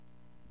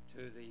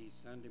to the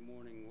Sunday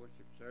morning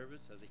worship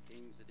service of the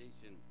King's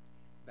Edition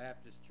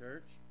Baptist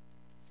Church.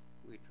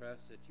 We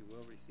trust that you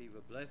will receive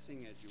a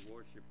blessing as you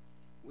worship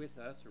with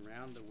us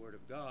around the Word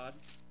of God,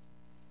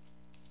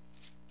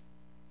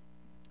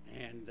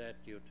 and that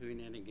you'll tune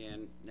in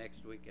again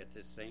next week at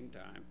this same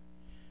time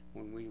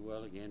when we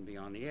will again be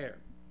on the air.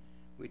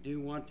 We do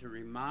want to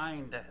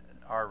remind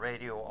our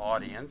radio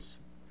audience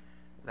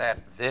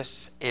that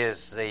this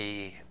is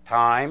the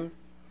time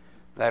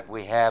that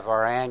we have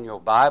our annual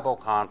Bible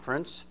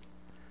conference.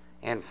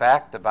 In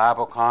fact, the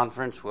Bible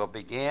conference will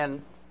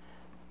begin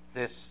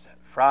this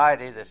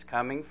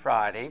coming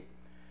Friday,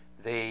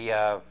 the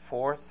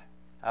 4th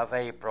of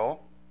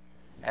April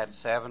at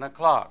 7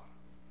 o'clock.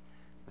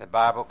 The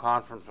Bible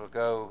conference will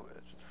go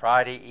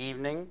Friday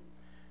evening,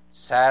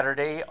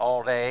 Saturday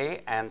all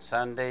day, and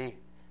Sunday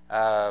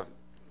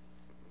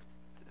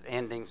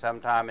ending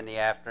sometime in the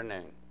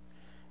afternoon.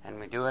 And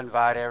we do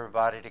invite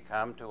everybody to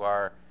come to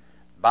our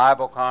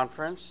Bible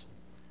conference.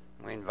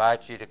 We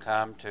invite you to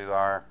come to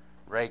our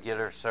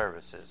regular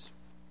services.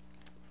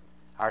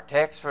 Our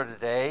text for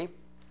today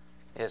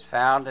is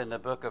found in the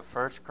book of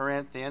 1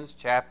 Corinthians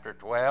chapter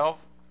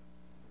 12,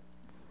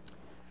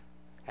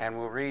 and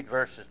we'll read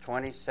verses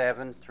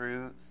 27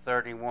 through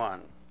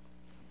 31.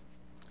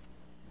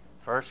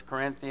 1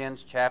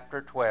 Corinthians chapter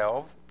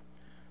 12,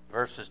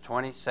 verses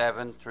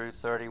 27 through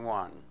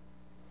 31.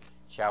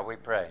 Shall we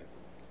pray?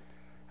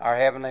 Our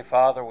Heavenly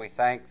Father, we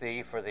thank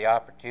Thee for the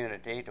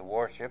opportunity to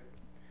worship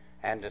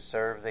and to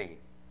serve Thee.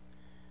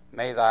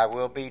 May Thy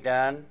will be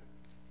done.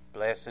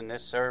 Bless in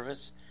this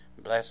service.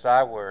 Bless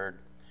Thy word.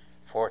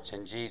 For it's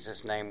in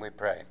Jesus' name we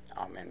pray.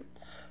 Amen.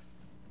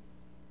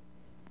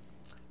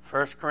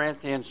 1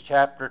 Corinthians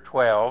chapter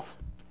 12,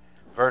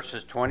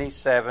 verses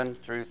 27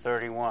 through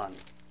 31.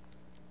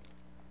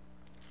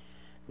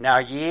 Now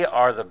ye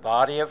are the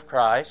body of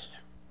Christ,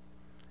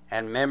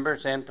 and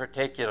members in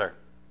particular.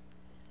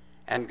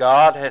 And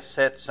God has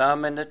set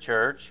some in the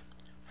church,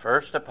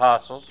 first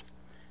apostles,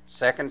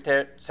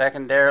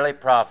 secondarily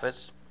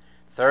prophets,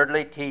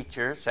 thirdly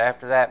teachers,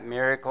 after that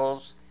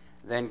miracles,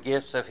 then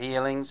gifts of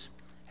healings,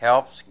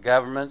 helps,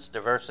 governments,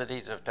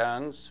 diversities of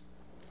tongues.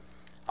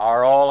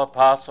 Are all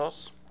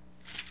apostles?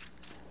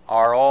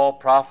 Are all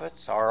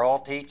prophets? Are all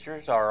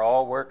teachers? Are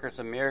all workers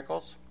of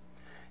miracles?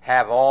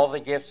 Have all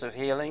the gifts of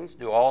healings?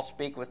 Do all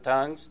speak with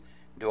tongues?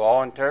 Do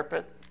all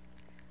interpret?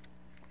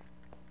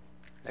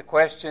 The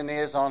question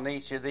is, on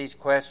each of these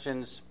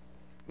questions,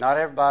 not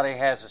everybody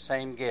has the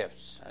same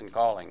gifts and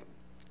calling.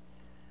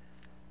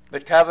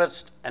 But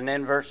covet, and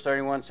then verse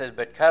 31 says,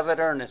 but covet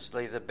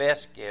earnestly the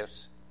best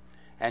gifts,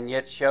 and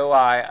yet show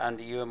I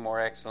unto you a more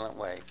excellent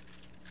way.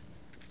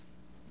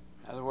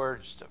 In other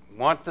words,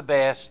 want the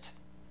best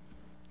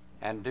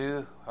and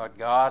do what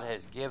God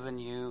has given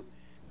you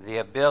the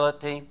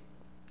ability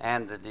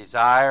and the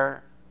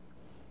desire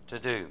to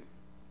do.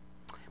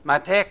 My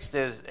text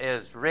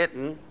is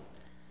written,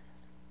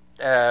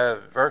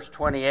 verse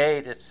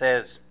 28, it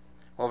says,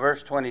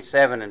 verse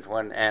 27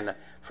 and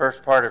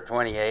first part of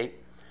 28,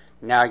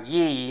 now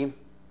ye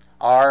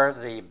are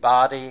the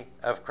body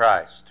of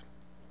Christ,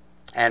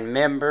 and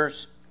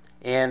members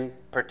in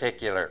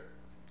particular.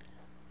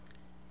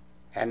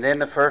 And then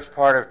the first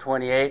part of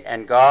 28,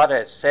 and God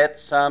has set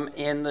some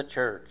in the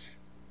church.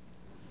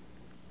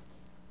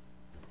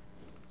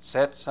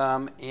 Set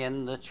some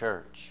in the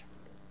church.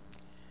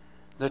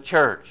 The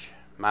church.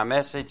 My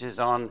message is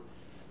on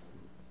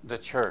the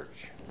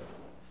church.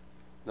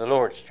 The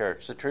Lord's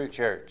church, the true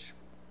church.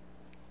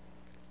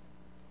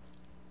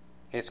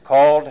 It's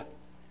called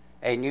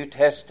a New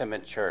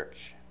Testament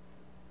church.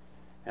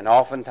 And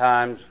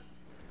oftentimes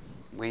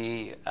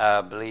we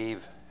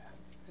believe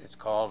it's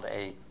called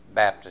a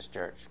Baptist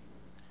church,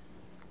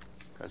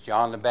 because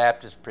John the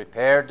Baptist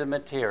prepared the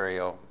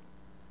material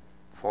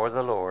for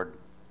the Lord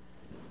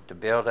to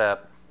build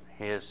up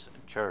his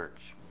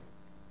church.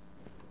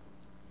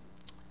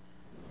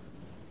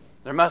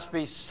 There must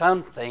be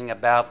something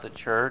about the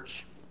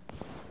church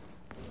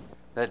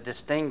that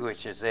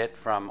distinguishes it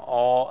from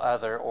all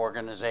other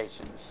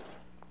organizations.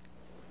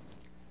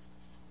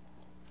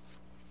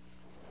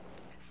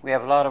 We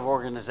have a lot of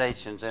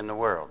organizations in the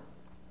world.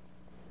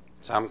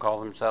 Some call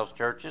themselves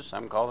churches,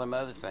 some call them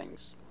other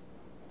things.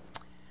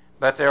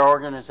 But they're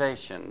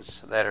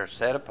organizations that are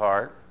set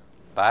apart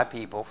by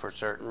people for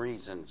certain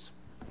reasons.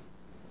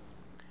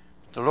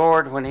 The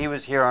Lord, when he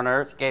was here on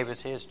earth, gave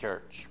us his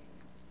church.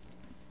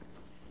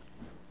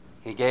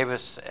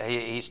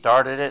 He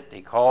started it,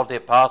 he called the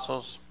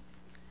apostles,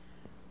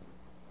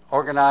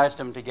 organized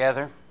them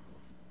together,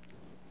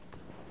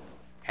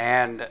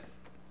 and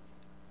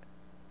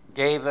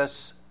gave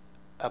us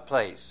a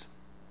place.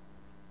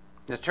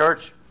 The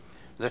church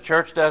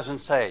doesn't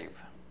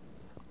save.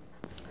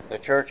 The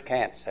church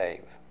can't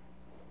save.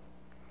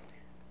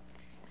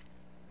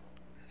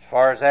 As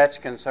far as that's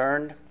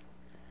concerned,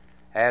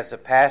 as the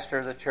pastor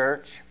of the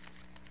church,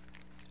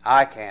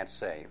 I can't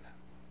save.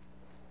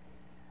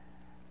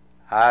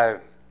 I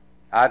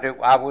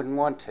wouldn't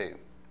want to.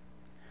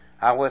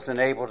 I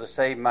wasn't able to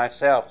save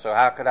myself, so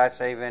how could I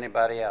save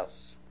anybody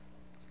else?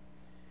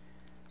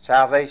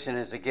 Salvation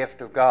is a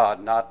gift of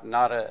God,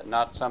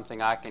 not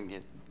something I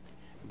can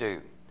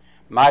do.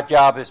 My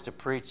job is to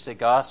preach the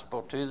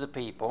gospel to the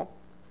people.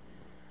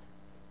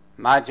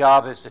 My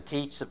job is to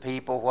teach the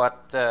people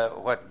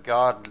what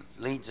God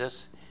leads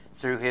us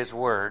through His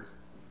Word,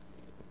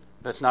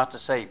 but it's not to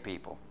save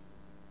people.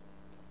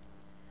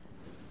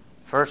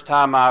 First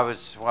time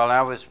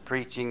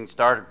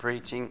started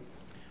preaching,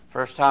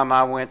 first time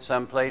I went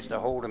someplace to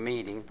hold a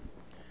meeting,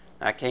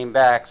 I came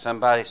back,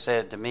 somebody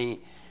said to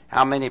me,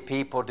 "How many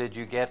people did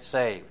you get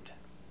saved?"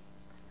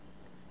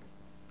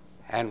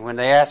 And when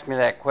they asked me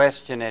that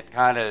question, it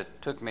kind of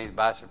took me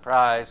by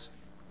surprise.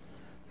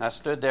 I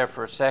stood there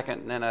for a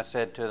second, and then I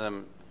said to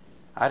them,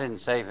 "I didn't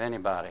save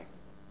anybody.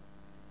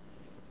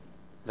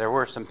 There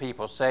were some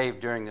people saved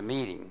during the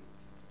meeting,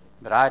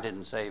 but I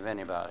didn't save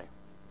anybody.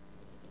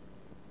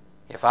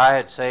 If I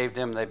had saved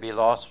them, they'd be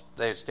lost.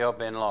 They'd still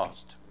been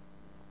lost.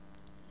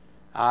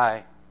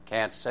 I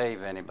can't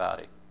save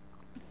anybody.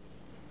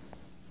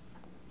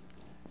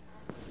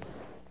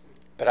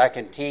 But I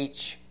can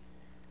teach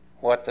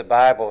what the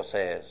Bible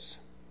says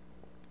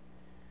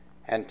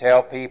and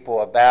tell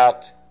people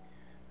about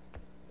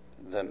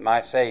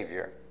my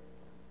Savior.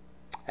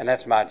 And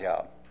that's my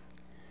job.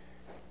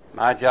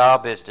 My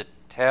job is to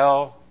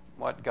tell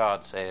what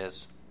God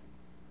says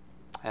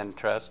and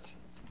trust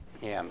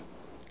Him.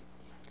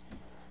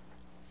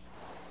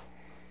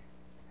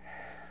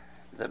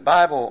 The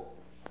Bible,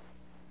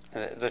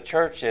 the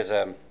church is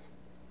a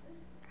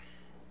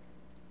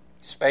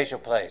special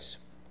place.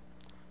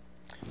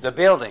 The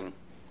building,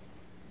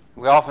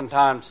 we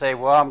oftentimes say,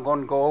 well, I'm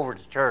going to go over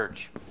to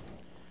church.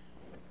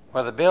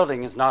 Well, the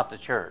building is not the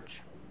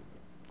church.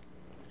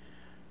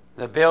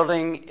 The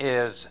building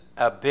is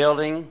a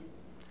building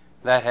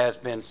that has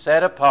been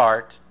set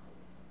apart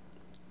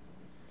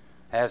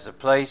as a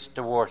place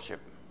to worship.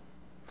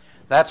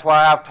 That's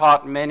why I've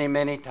taught many,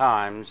 many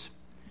times,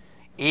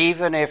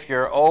 even if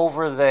you're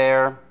over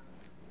there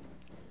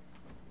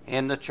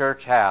in the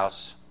church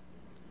house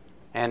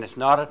and it's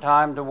not a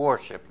time to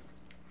worship,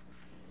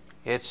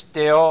 it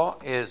still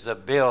is a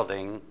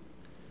building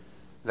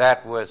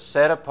that was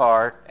set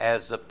apart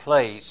as the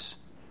place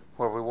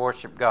where we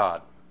worship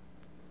God.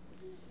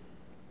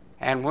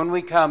 And when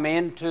we come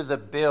into the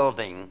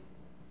building,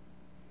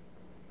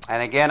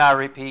 and again I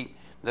repeat,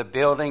 the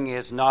building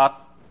is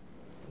not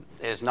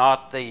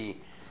the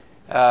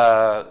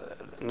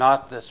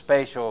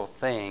spatial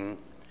thing.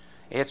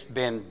 It's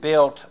been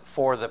built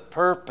for the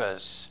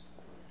purpose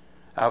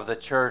of the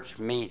church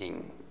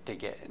meeting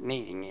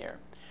here.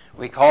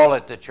 We call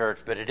it the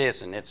church, but it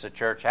isn't. It's a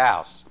church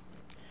house.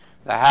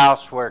 The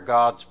house where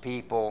God's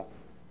people,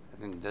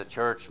 the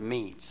church,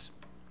 meets.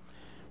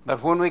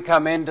 But when we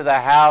come into the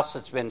house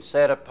that's been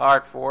set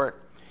apart for it,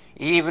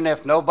 even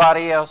if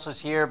nobody else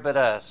is here but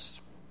us,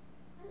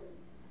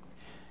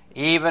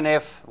 even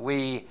if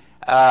we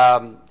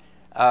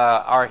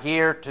are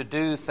here to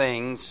do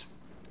things,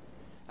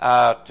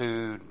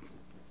 to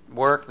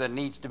work that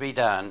needs to be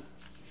done,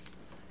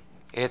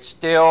 it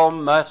still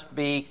must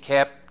be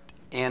kept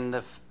in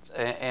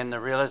the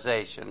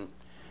realization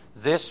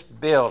this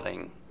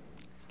building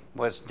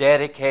was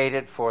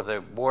dedicated for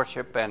the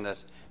worship and the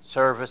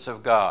service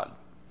of God.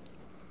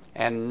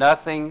 And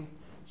nothing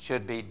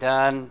should be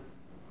done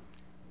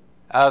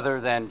other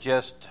than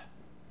just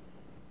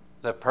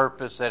the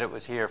purpose that it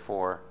was here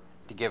for,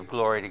 to give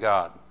glory to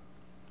God.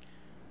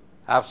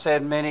 I've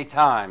said many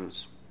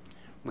times,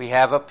 we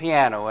have a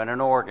piano and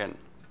an organ.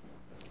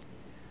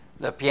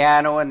 The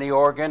piano and the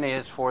organ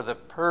is for the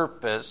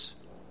purpose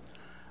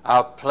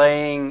of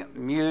playing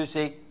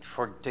music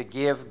to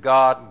give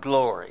God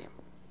glory.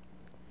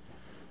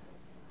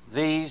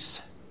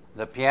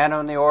 The piano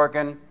and the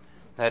organ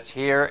that's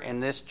here in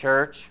this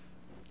church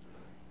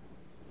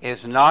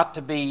is not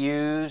to be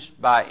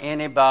used by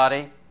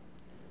anybody.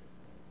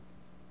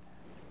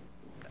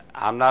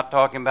 I'm not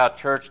talking about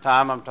church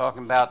time. I'm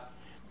talking about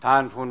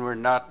times when we're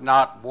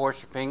not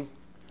worshiping.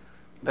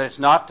 But it's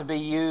not to be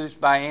used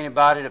by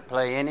anybody to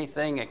play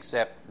anything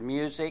except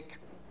music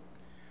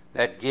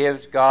that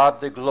gives God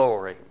the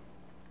glory.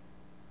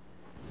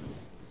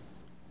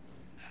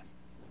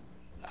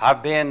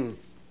 I've been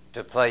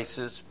to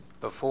places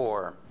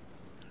before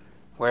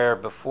where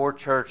before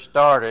church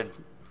started,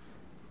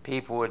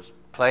 people would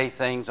play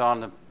things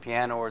on the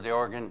piano or the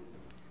organ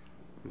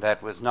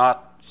that was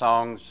not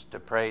songs to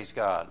praise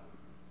God.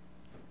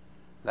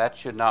 That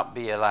should not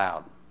be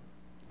allowed.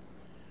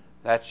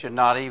 That should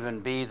not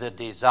even be the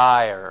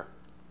desire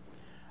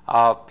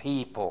of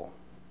people.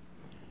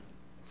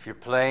 If you're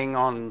playing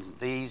on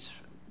these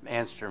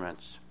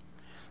instruments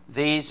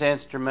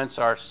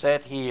are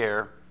set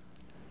here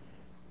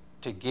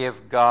to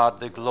give God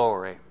the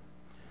glory.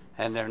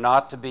 And they're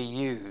not to be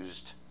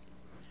used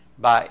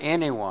by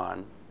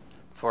anyone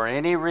for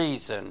any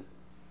reason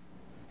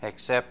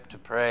except to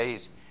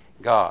praise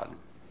God.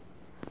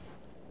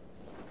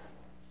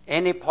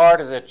 Any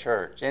part of the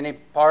church, any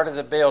part of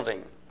the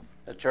building,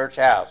 the church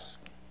house,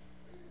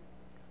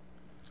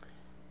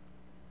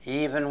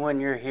 even when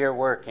you're here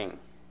working,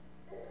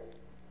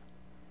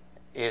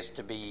 is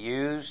to be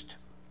used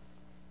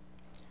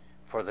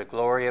for the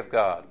glory of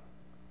God.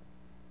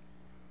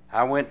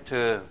 I went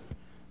to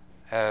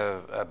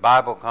a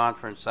Bible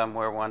conference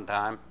somewhere one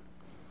time,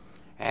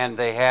 and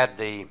they had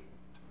the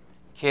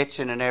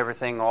kitchen and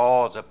everything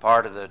all as a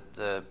part of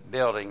the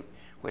building,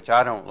 which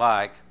I don't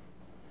like.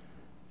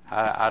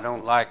 I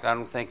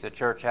don't think the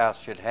church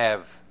house should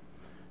have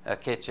a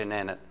kitchen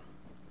in it.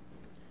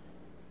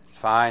 It's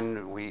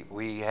fine.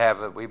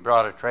 We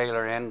brought a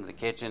trailer in. The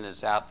kitchen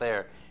is out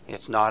there.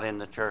 It's not in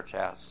the church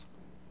house.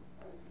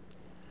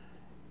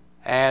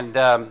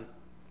 And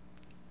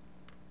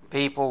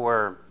people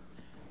were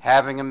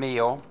having a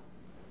meal,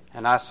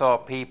 and I saw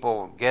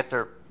people get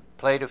their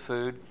plate of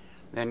food,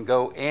 then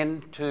go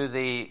into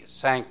the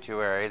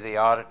sanctuary, the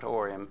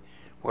auditorium,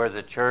 where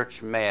the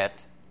church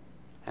met,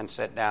 and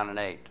sat down and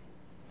ate.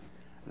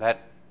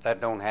 That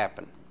don't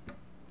happen.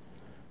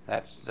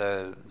 That's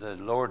the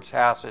Lord's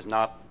house is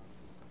not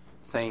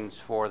things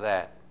for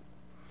that.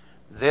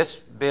 This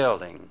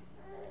building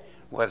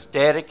was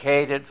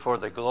dedicated for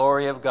the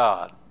glory of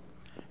God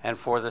and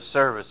for the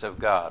service of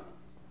God,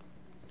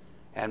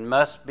 and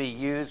must be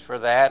used for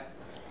that,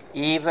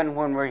 even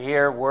when we're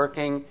here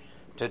working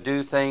to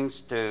do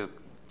things to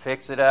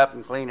fix it up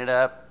and clean it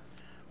up.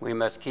 We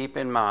must keep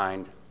in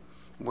mind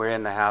we're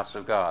in the house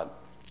of God,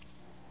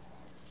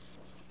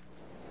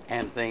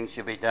 and things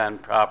should be done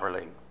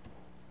properly.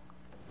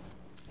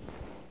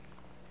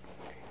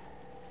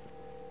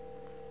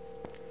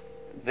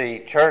 The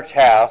church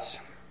house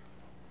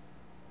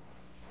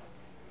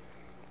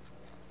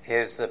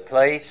is the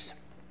place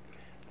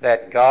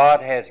that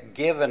God has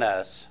given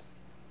us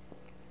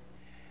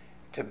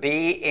to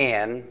be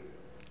in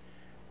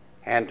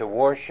and to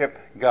worship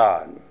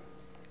God.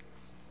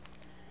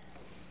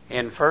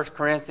 In 1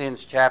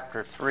 Corinthians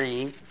chapter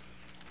 3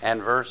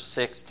 and verse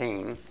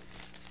 16,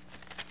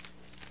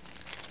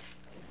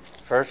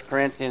 1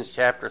 Corinthians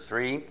chapter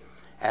 3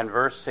 and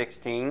verse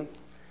 16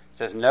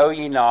 says, "Know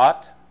ye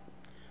not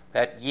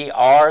that ye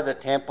are the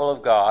temple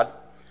of God,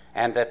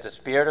 and that the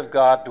Spirit of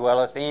God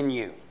dwelleth in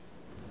you?"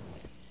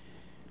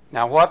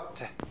 Now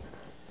what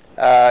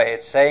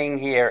it's saying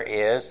here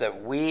is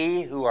that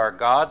we who are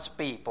God's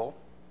people,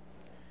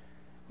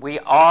 we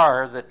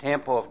are the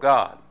temple of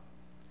God,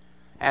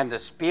 and the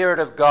Spirit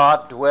of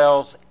God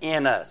dwells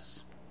in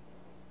us.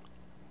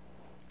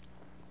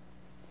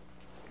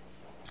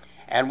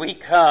 And we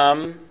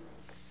come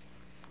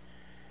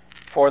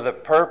for the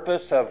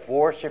purpose of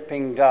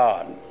worshiping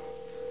God.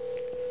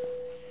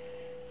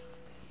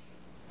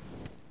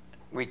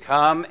 We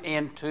come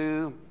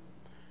into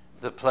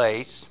the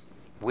place,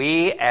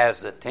 we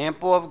as the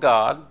temple of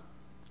God,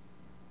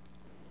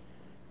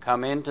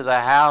 come into the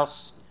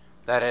house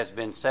that has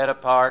been set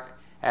apart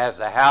as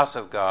the house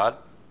of God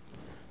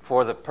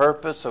for the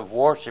purpose of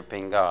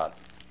worshiping God.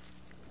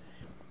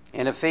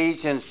 In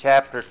Ephesians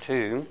chapter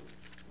 2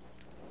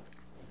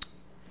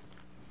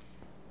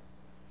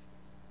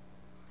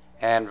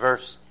 and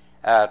verse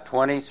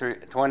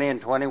 20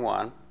 and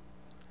 21,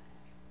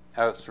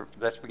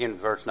 let's begin with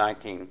verse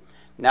 19.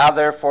 "Now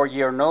therefore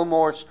ye are no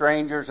more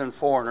strangers and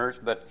foreigners,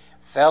 but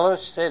fellow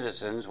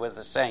citizens with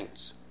the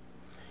saints,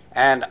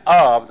 and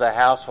of the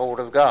household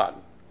of God,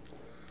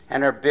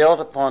 and are built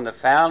upon the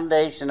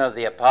foundation of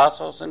the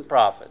apostles and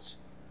prophets,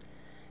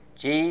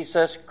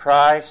 Jesus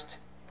Christ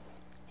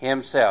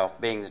himself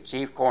being the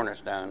chief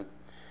cornerstone,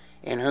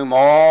 in whom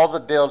all the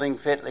building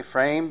fitly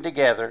framed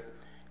together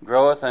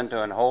groweth unto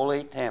an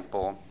holy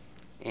temple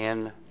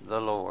in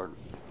the Lord."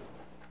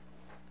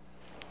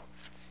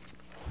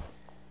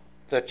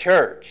 The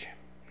church,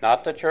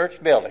 not the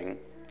church building,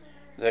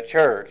 the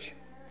church,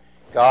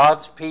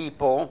 God's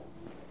people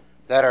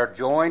that are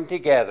joined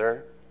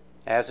together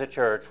as a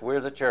church, we're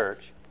the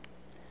church,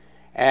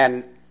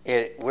 and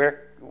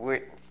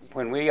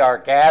when we are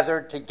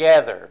gathered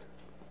together,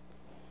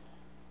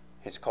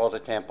 it's called the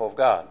temple of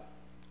God.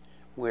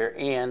 We're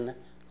in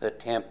the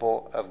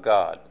temple of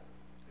God.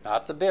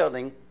 Not the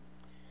building,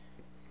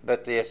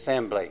 but the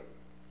assembly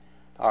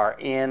are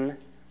in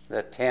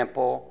the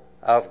temple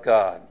of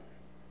God.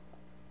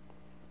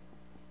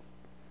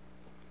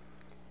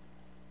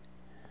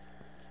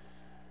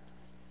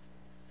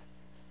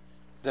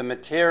 The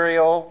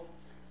material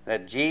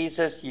that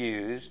Jesus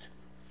used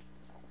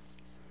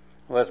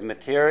was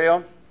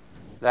material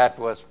that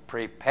was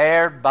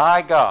prepared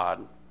by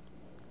God,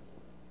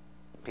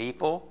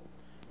 people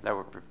that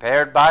were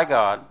prepared by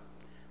God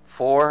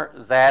for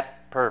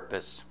that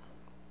purpose.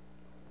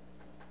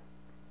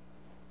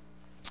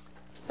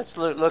 Let's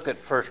look at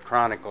 1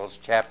 Chronicles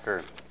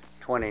chapter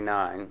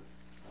 29.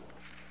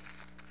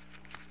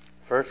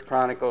 1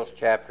 Chronicles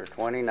chapter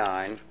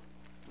 29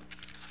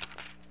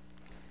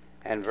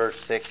 and verse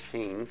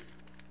 16.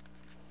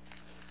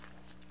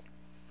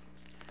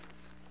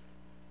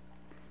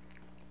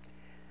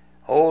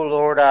 "O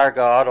Lord our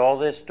God, all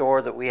this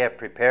store that we have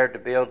prepared to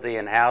build thee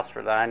an house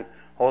for thine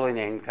holy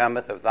name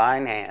cometh of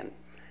thine hand,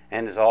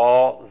 and is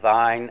all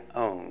thine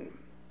own."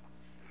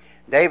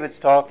 David's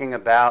talking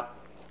about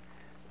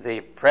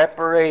the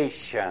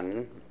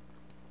preparation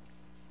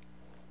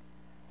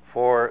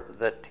for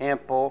the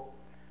temple,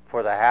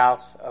 for the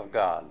house of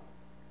God.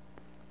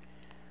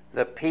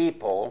 the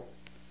people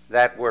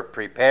that were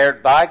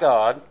prepared by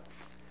God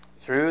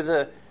through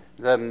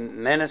the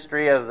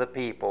ministry of the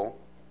people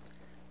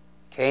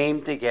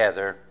came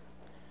together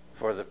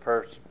for the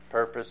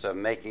purpose of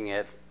making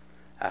it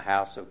a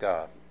house of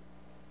God.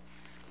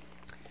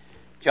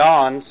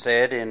 John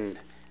said in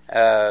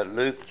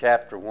Luke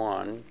chapter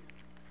 1,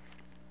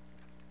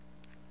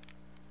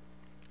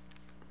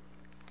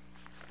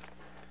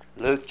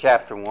 Luke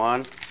chapter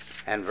 1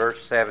 and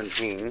verse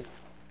 17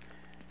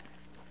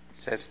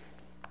 says,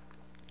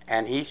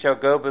 "And he shall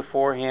go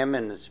before him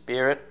in the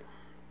spirit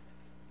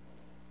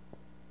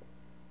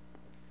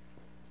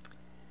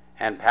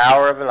and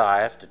power of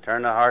Elias, to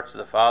turn the hearts of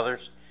the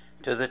fathers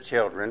to the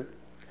children,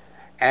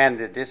 and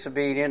the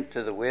disobedient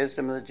to the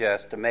wisdom of the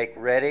just, to make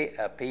ready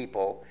a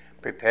people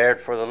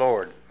prepared for the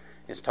Lord."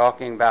 It's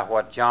talking about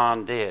what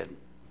John did.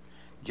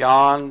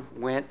 John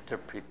went to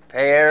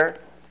prepare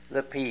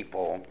the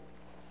people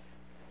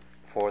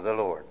for the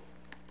Lord.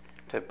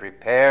 To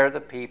prepare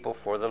the people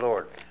for the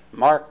Lord.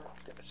 Mark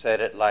said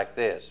it like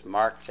this,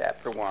 Mark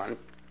chapter 1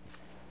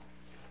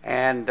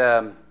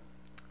 and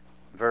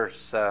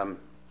verse 2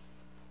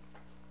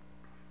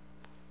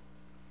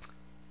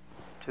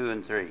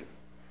 and 3.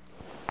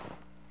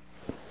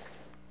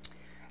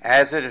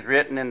 "As it is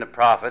written in the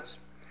prophets,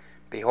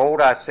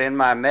 Behold, I send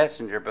my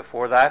messenger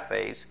before thy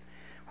face,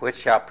 which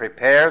shall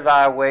prepare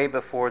thy way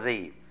before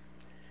thee.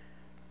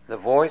 The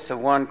voice of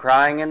one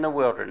crying in the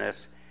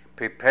wilderness,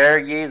 Prepare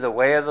ye the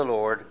way of the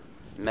Lord,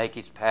 make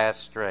his path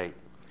straight."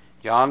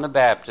 John the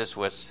Baptist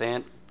was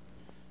sent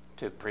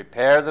to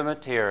prepare the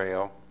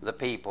material, the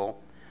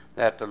people,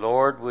 that the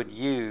Lord would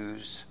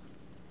use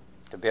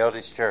to build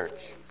his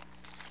church.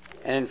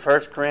 And in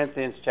 1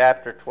 Corinthians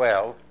chapter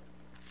 12,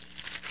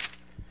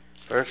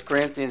 1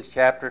 Corinthians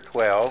chapter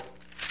 12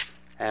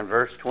 and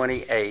verse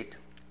 28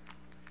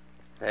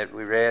 that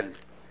we read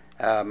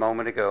a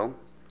moment ago,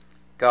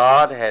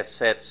 God has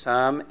set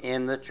some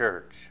in the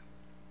church.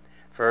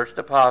 First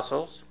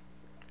apostles,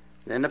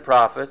 then the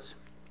prophets,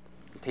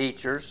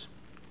 teachers,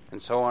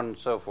 and so on and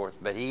so forth.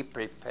 But he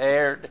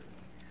prepared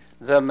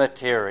the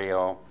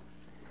material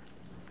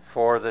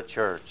for the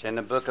church. In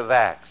the book of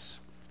Acts,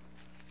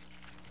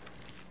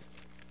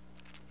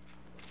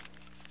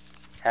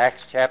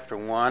 Acts chapter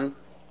 1,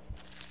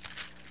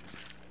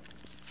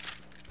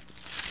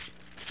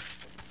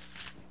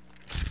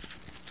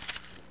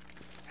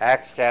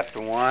 Acts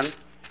chapter 1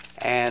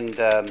 and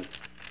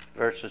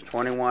verses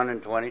 21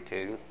 and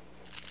 22.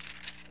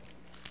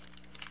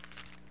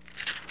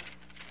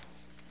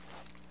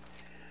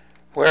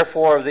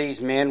 "Wherefore of these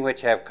men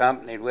which have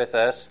companied with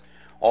us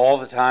all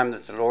the time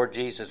that the Lord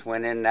Jesus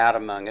went in and out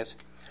among us,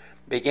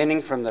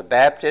 beginning from the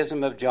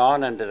baptism of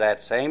John unto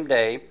that same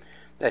day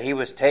that he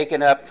was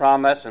taken up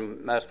from us,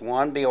 and must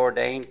one be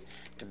ordained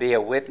to be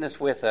a witness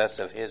with us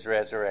of his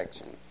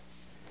resurrection."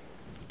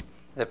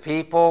 The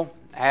people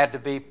had to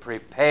be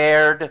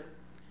prepared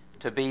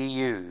to be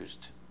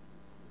used.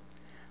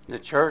 The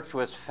church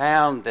was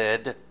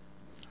founded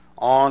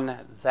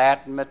on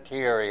that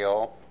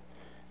material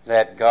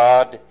that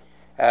God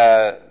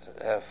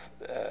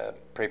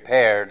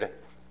prepared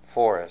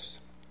for us.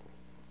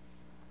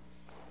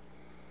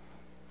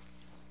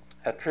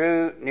 A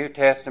true New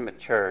Testament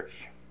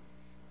church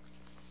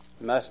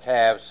must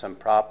have some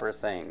proper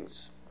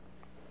things.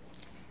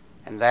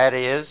 And that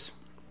is,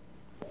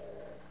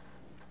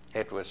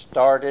 it was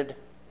started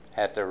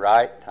at the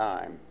right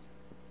time.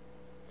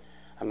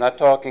 I'm not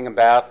talking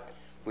about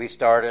we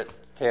started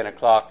at 10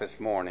 o'clock this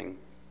morning.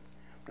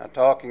 I'm not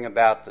talking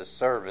about the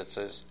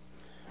services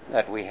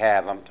that we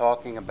have. I'm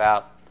talking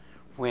about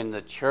when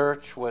the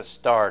church was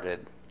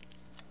started.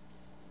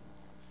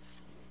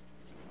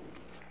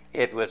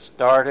 It was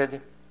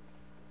started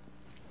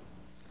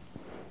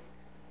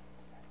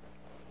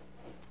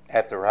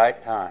at the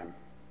right time,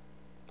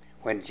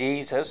 when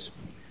Jesus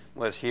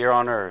was here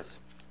on earth.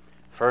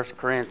 1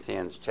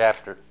 Corinthians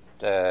chapter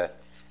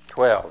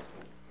 12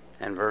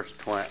 and verse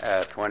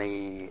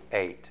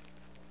 28.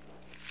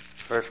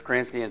 1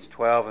 Corinthians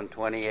 12 and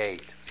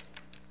 28.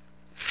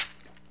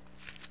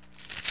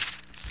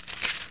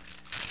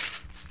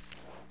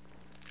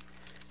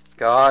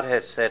 God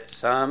has set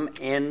some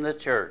in the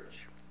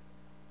church.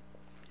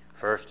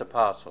 First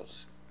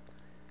apostles,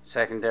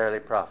 secondarily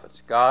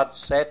prophets. God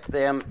set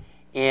them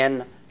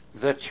in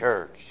the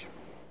church.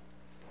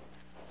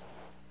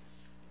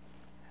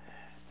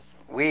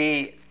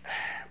 We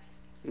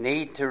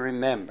need to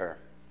remember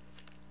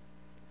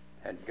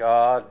that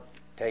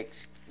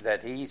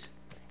that He's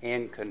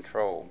in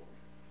control.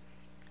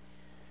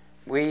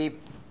 The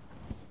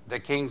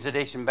King's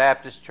Edition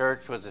Baptist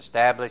Church was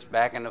established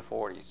back in the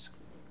 40s.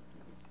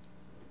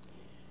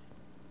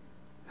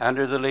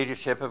 Under the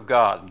leadership of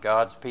God,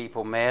 God's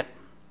people met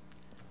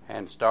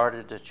and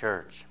started the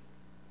church.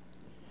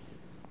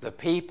 The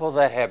people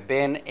that have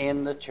been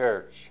in the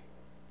church,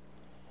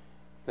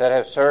 that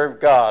have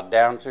served God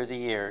down through the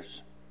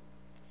years,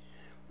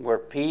 were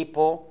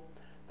people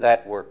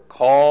that were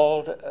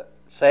called,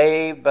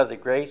 saved by the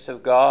grace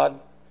of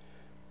God,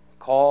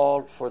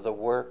 called for the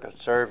work of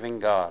serving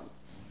God.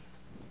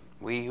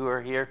 We who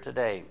are here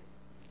today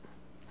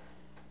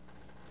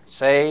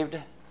saved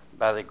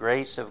by the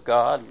grace of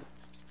God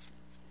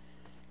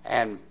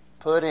and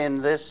put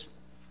in this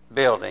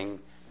building,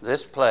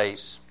 this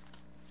place,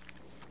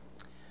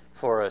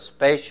 for a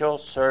special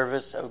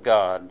service of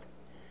God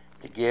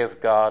to give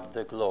God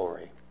the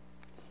glory.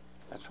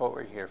 That's what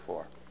we're here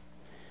for.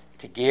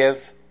 To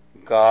give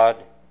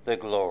God the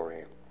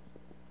glory.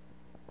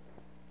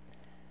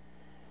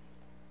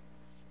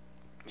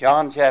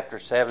 John chapter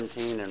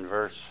 17 and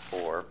verse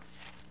 4.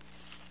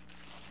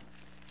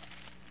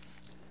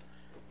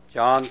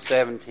 John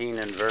 17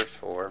 and verse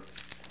 4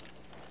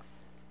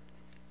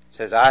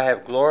 says, I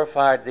have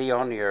glorified thee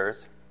on the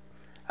earth.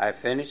 I have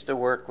finished the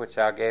work which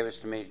thou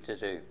gavest me to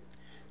do.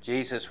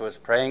 Jesus was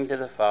praying to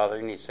the Father,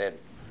 and he said,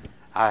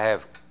 I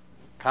have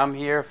come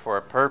here for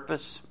a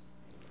purpose.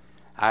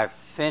 I've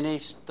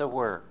finished the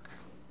work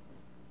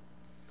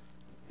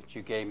that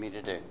you gave me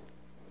to do.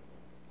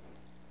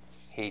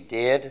 He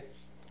did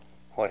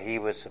what he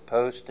was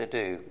supposed to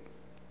do.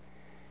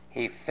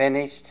 He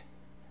finished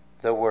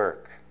the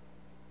work.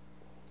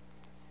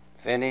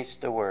 Finished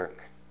the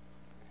work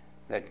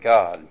that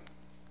God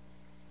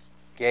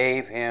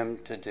gave him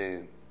to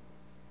do.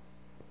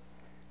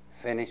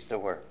 Finished the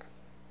work.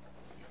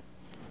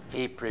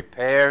 He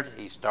prepared,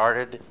 he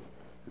started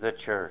the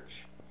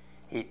church.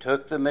 He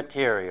took the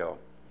material.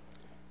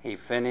 He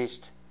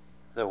finished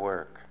the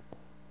work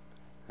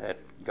that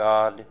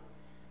God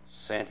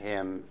sent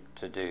him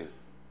to do.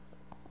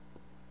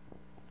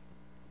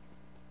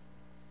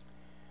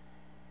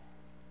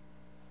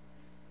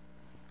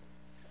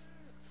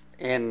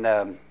 In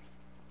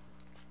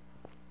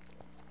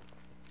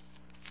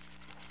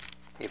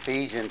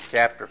Ephesians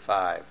chapter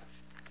 5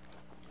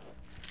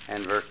 and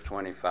verse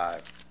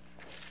 25.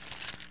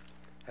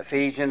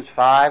 Ephesians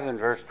 5 and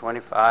verse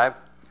 25.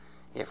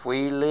 If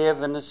we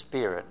live in the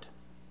Spirit,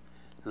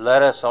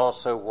 let us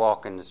also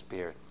walk in the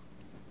Spirit.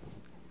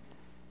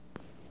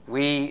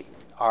 We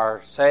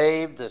are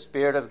saved. The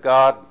Spirit of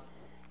God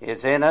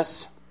is in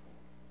us.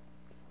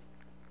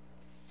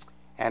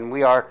 And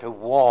we are to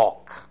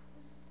walk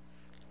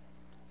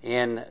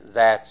in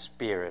that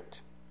Spirit.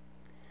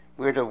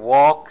 We're to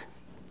walk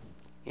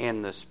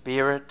in the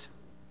Spirit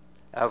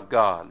of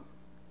God,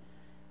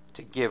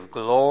 to give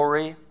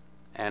glory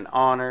and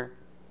honor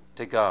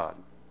to God.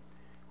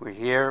 We're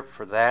here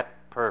for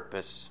that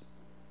purpose,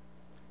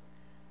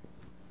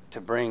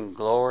 to bring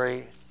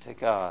glory to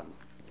God.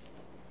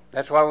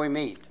 That's why we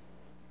meet.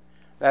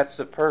 That's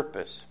the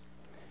purpose,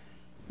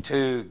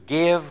 to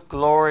give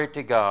glory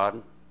to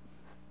God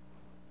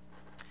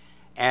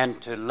and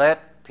to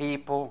let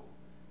people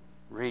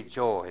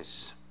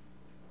rejoice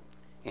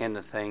in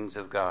the things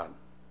of God.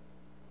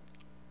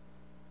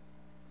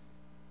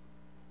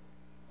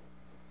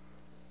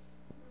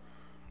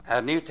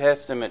 A New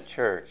Testament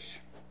church,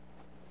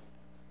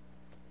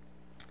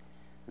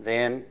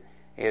 then,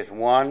 is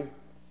one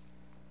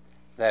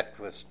that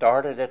was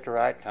started at the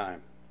right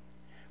time.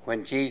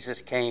 When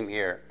Jesus came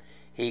here,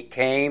 he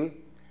came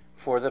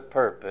for the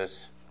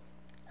purpose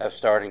of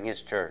starting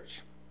his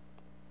church.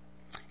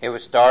 It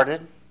was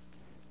started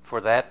for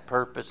that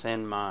purpose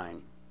in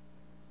mind.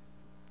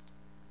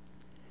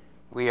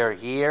 We are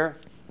here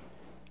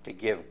to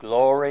give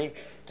glory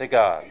to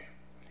God.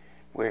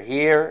 We're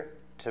here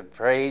to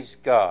praise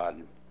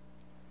God,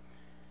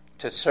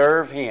 to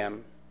serve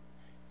him,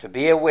 to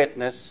be a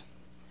witness,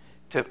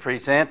 to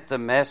present the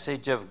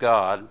message of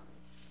God,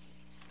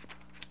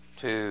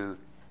 to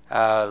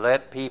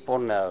let people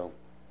know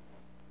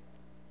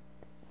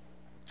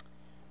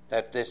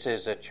that this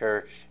is a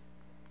church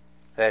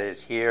that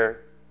is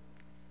here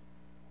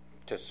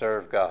to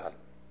serve God,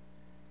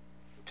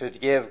 to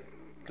give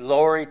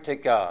glory to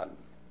God.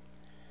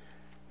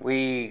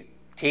 We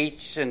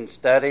teach and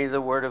study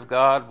the Word of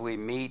God. We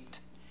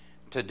meet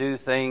to do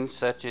things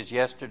such as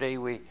yesterday.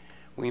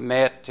 We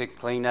met to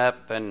clean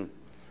up and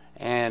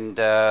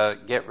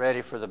get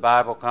ready for the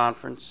Bible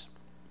conference.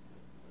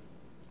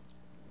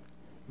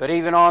 But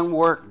even on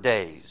work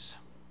days,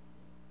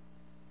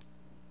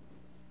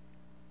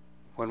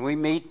 when we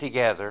meet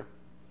together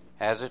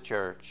as a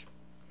church,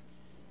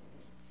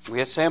 we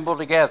assemble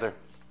together.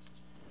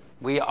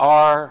 We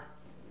are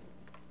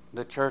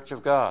the church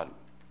of God.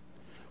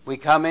 We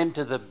come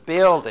into the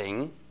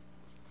building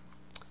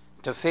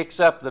to fix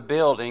up the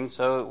building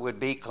so it would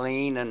be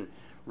clean and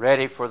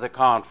ready for the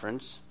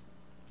conference.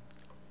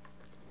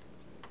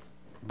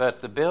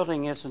 But the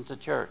building isn't the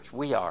church.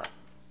 We are.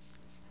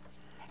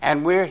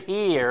 And we're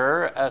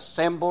here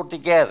assembled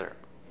together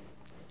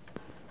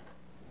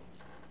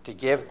to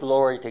give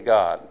glory to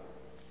God.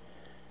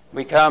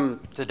 We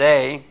come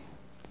today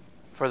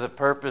for the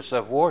purpose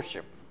of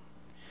worship.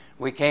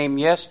 We came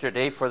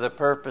yesterday for the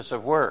purpose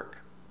of work.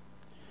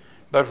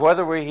 But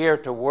whether we're here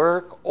to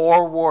work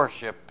or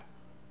worship,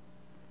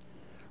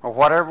 or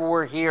whatever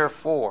we're here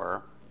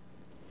for,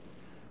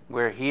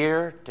 we're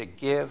here to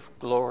give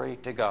glory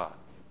to God.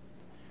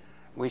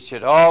 We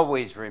should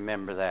always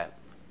remember that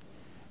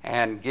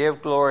and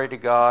give glory to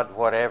God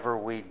whatever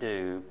we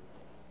do,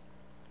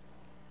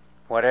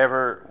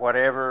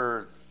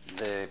 whatever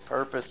the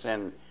purpose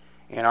in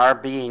our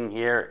being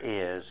here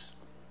is.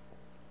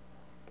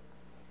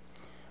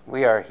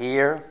 We are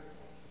here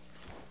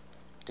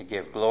to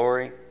give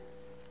glory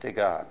to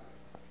God.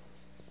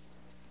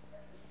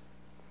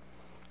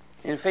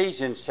 In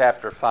Ephesians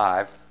chapter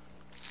 5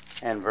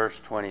 and verse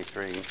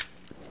 23,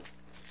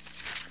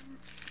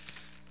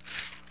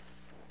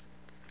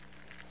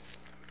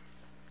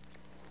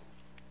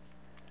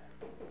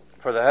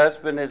 for the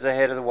husband is the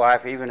head of the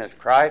wife, even as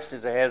Christ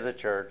is the head of the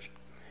church,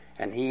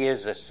 and he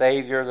is the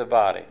Savior of the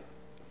body.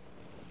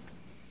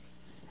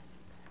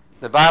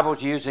 The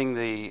Bible's using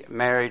the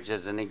marriage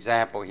as an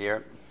example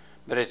here,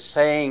 but it's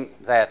saying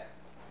that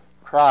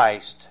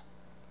Christ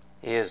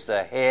is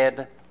the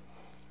head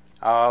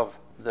of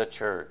the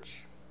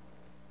church,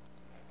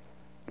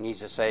 and he's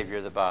the Savior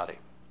of the body.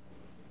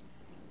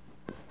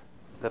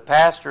 The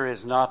pastor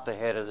is not the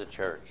head of the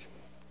church.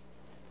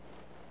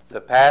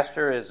 The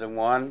pastor is the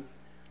one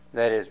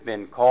that has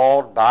been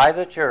called by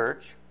the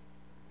church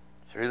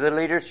through the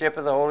leadership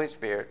of the Holy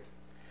Spirit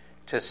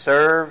to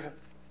serve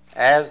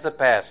as the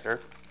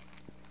pastor,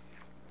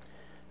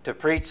 to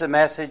preach the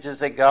messages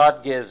that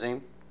God gives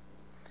him,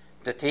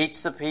 to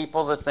teach the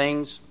people the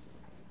things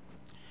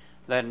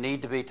that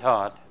need to be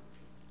taught.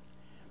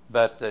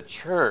 But the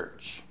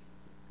church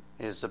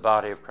is the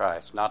body of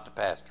Christ, not the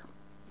pastor.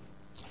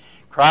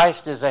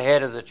 Christ is the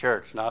head of the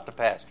church, not the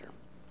pastor.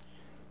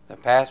 The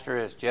pastor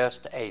is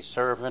just a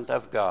servant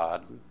of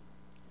God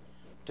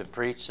to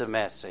preach the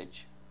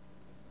message.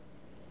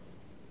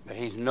 But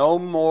he's no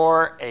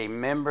more a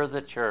member of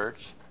the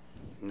church,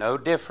 no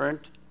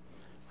different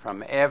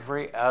from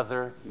every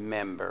other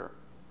member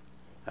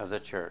of the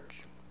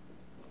church.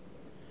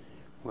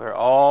 We're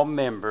all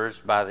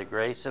members by the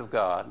grace of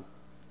God,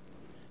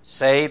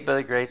 saved by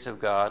the grace of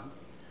God,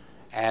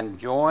 and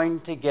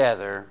joined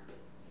together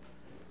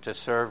to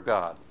serve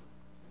God.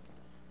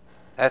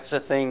 That's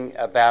the thing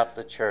about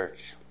the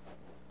church.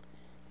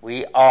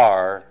 We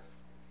are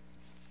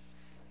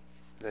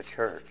the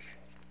church.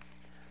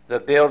 The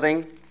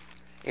building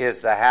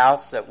is the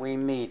house that we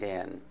meet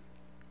in.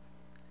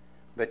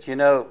 But you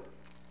know,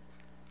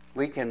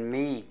 we can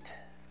meet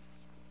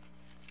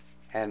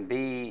and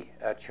be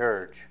a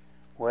church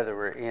whether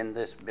we're in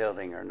this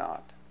building or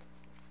not.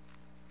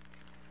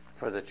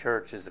 For the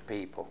church is the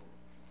people,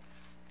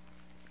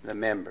 the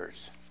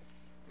members,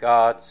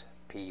 God's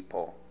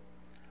people.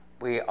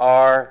 We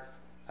are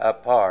a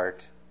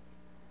part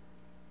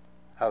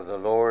of the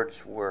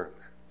Lord's work.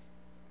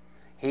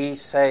 He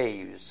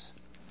saves.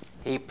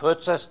 He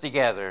puts us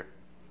together.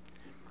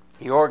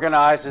 He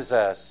organizes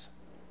us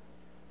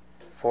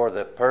for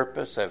the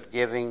purpose of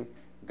giving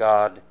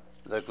God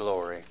the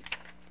glory.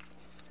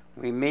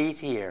 We meet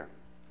here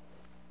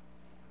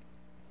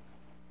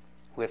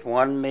with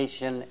one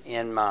mission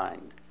in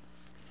mind.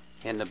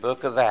 In the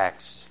book of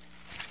Acts,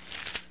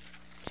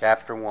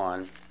 chapter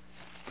 1,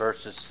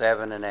 verses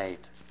 7 and 8.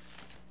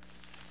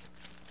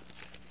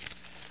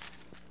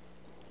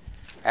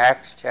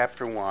 Acts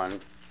chapter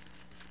 1,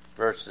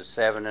 verses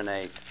 7 and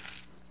 8.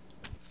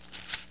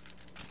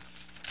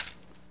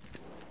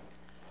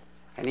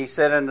 And he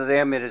said unto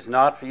them, It is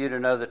not for you to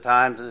know the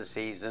times of the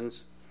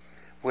seasons,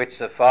 which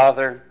the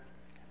Father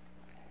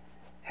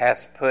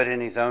hath put in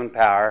his own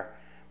power,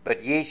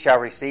 but ye shall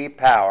receive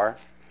power,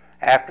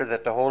 after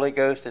that the Holy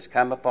Ghost is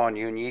come upon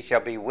you, and ye shall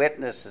be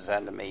witnesses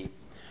unto me,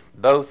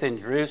 both in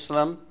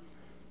Jerusalem,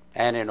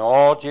 and in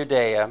all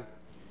Judea,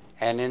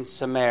 and in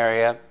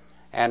Samaria,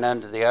 and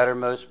unto the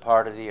uttermost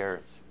part of the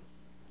earth.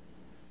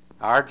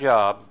 Our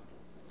job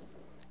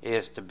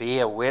is to be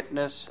a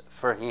witness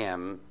for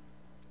him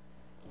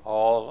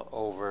all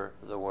over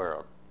the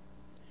world.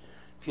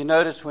 If you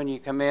notice when you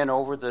come in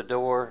over the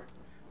door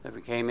that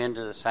we came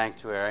into the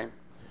sanctuary,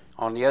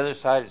 on the other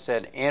side it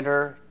said,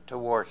 enter to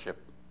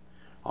worship.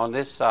 On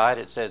this side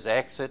it says,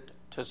 exit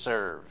to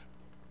serve.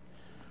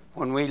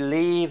 When we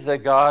leave the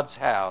God's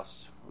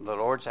house, the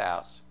Lord's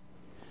house,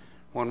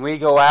 when we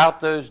go out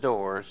those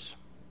doors,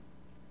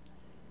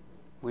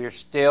 we are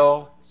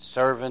still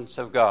servants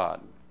of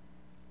God.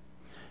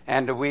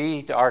 And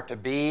we are to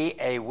be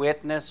a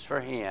witness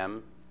for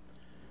him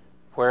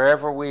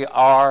wherever we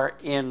are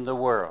in the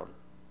world.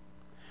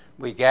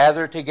 We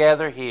gather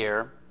together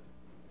here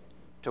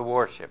to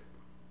worship.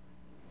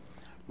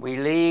 We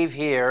leave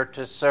here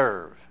to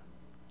serve.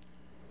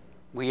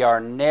 We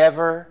are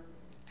never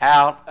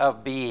out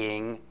of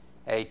being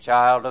a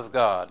child of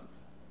God.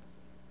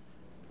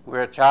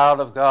 We're a child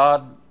of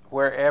God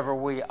wherever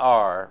we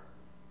are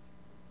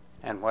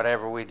and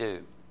whatever we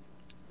do.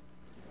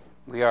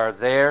 We are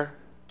there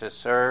to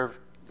serve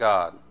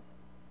God.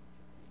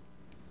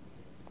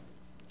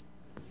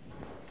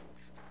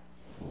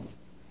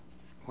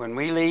 When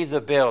we leave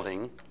the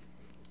building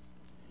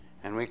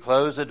and we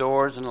close the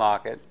doors and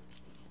lock it,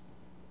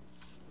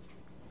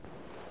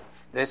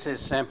 this is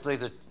simply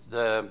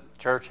the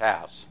church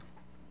house.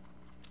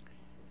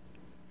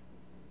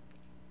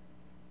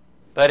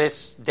 But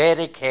it's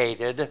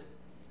dedicated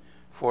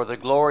for the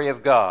glory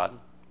of God,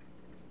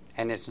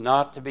 and it's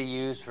not to be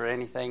used for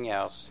anything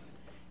else,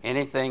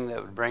 anything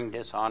that would bring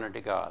dishonor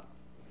to God.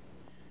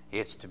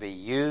 It's to be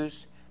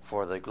used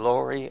for the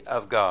glory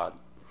of God.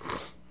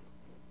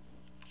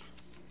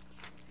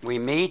 We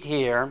meet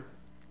here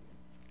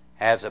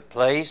as a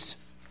place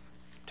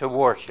to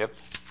worship,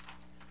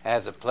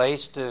 as a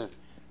place to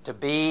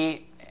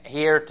be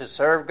here to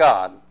serve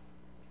God.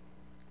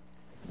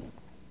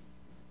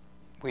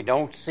 We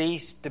don't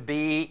cease to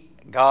be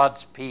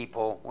God's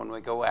people when we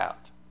go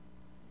out.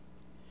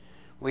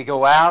 We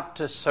go out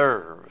to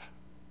serve,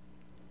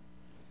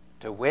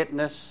 to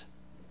witness,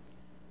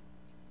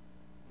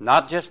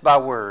 not just by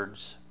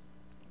words,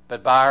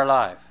 but by our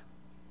life.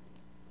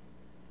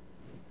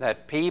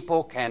 That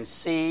people can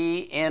see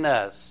in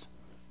us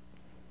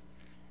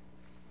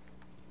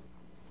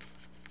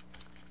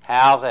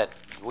how that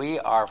we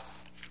are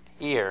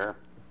here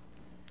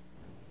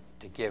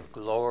to give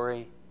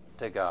glory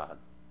to God.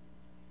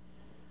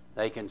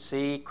 They can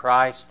see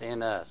Christ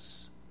in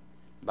us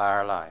by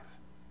our life.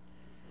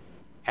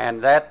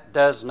 And that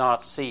does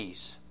not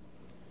cease.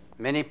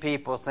 Many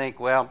people think,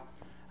 well,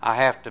 I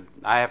have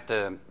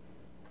to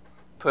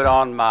put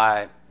on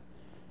my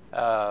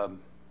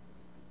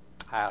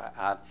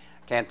I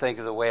can't think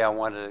of the way I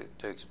wanted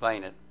to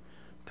explain it.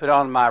 Put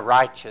on my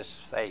righteous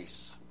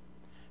face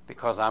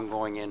because I'm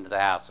going into the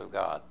house of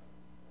God.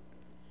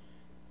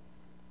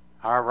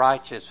 Our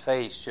righteous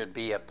face should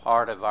be a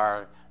part of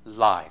our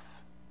life.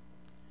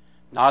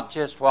 Not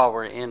just while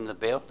we're in the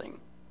building,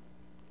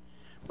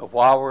 but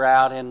while we're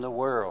out in the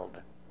world.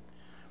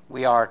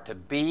 We are to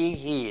be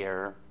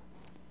here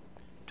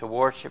to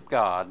worship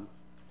God.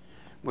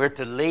 We're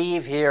to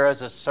leave here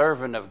as a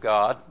servant of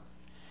God,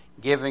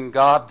 giving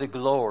God the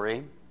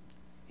glory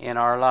in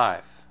our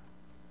life.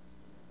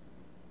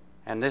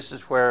 And this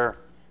is where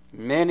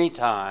many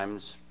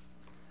times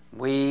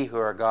we who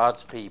are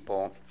God's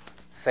people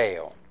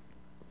fail.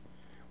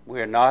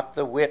 We're not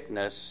the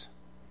witness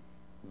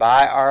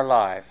by our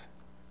life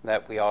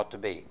that we ought to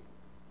be.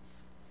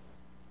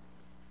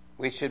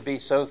 We should be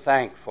so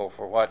thankful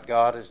for what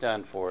God has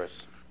done for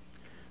us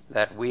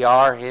that we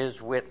are His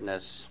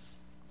witness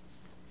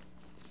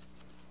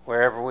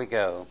wherever we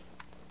go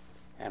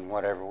and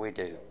whatever we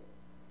do.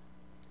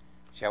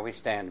 Shall we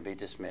stand to be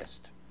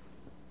dismissed?